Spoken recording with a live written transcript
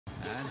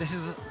And this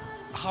is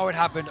how it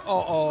happened.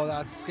 Oh,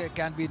 that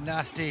can be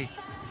nasty.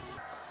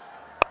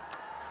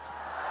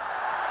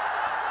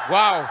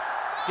 Wow,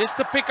 just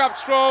the pickup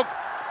stroke.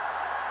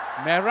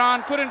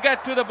 Mehran couldn't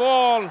get to the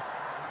ball.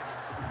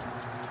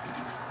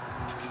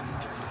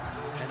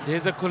 And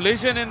there's a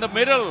collision in the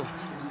middle.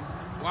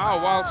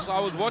 Wow, whilst I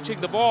was watching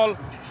the ball,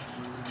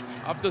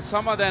 Abdul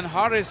Samad and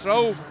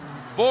Rauf,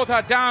 both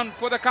are down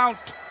for the count.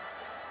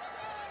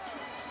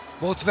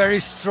 Both very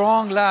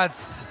strong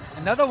lads.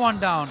 Another one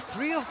down.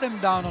 3 of them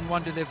down on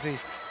one delivery.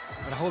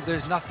 But I hope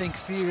there's nothing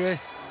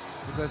serious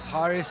because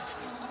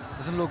Haris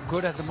doesn't look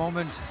good at the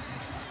moment.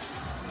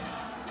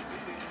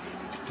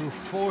 Two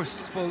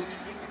forceful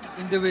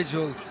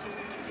individuals.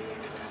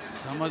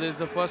 Samad is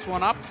the first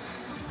one up.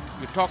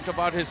 You talked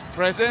about his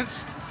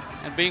presence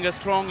and being a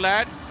strong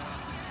lad.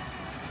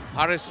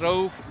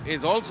 Rauf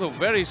is also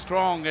very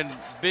strong and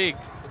big,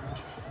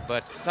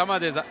 but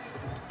Samad is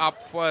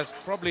up first.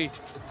 Probably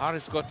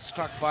Haris got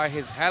struck by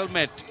his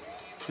helmet.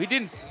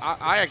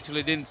 I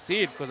actually didn't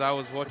see it because I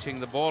was watching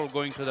the ball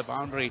going to the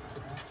boundary.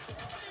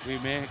 We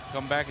may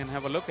come back and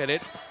have a look at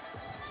it.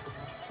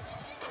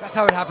 That's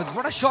how it happens.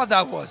 What a shot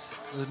that was.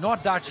 It was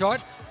not that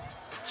shot.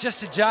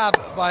 Just a jab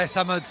by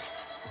Samad.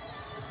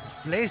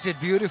 Placed it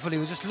beautifully. He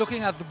was just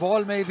looking at the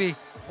ball maybe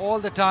all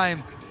the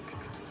time.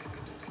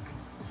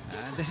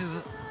 And this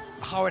is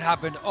how it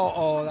happened.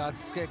 Oh, that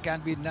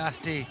can be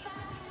nasty.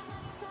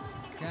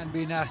 Can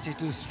be nasty.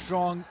 Two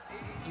strong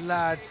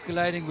lads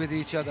colliding with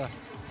each other.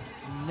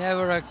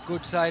 Never a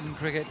good side in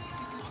cricket.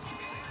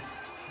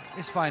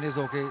 It's fine, he's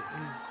okay.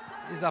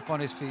 He's up on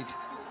his feet.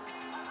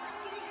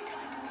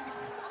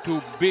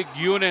 Two big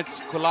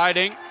units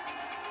colliding.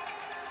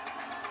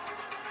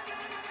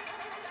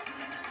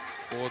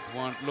 Both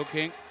weren't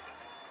looking.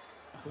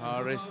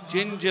 Haris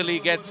gingerly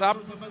gets up.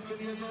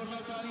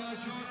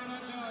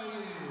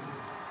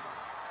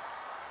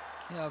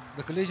 Yeah,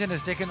 the collision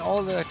has taken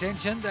all the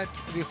attention that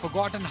we've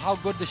forgotten how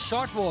good the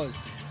shot was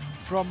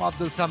from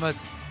Abdul Samad.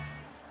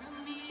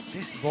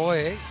 This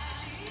boy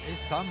is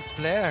some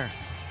player.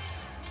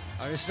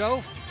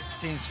 Rauf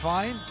seems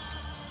fine.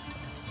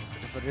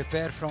 With a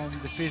repair from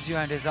the physio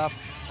and is up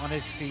on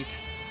his feet.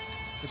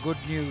 It's a good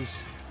news.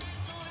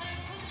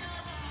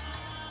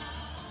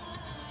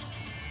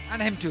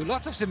 And him too,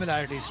 lots of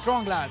similarities,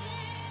 strong lads.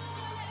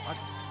 But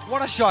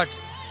what a shot,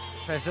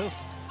 Faisal.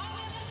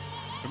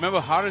 Remember,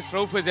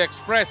 Rauf is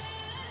express.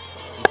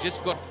 He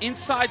just got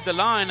inside the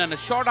line and a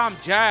short arm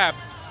jab.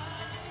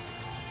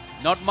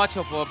 Not much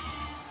of a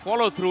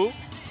follow through,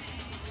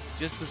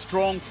 just the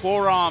strong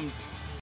forearms.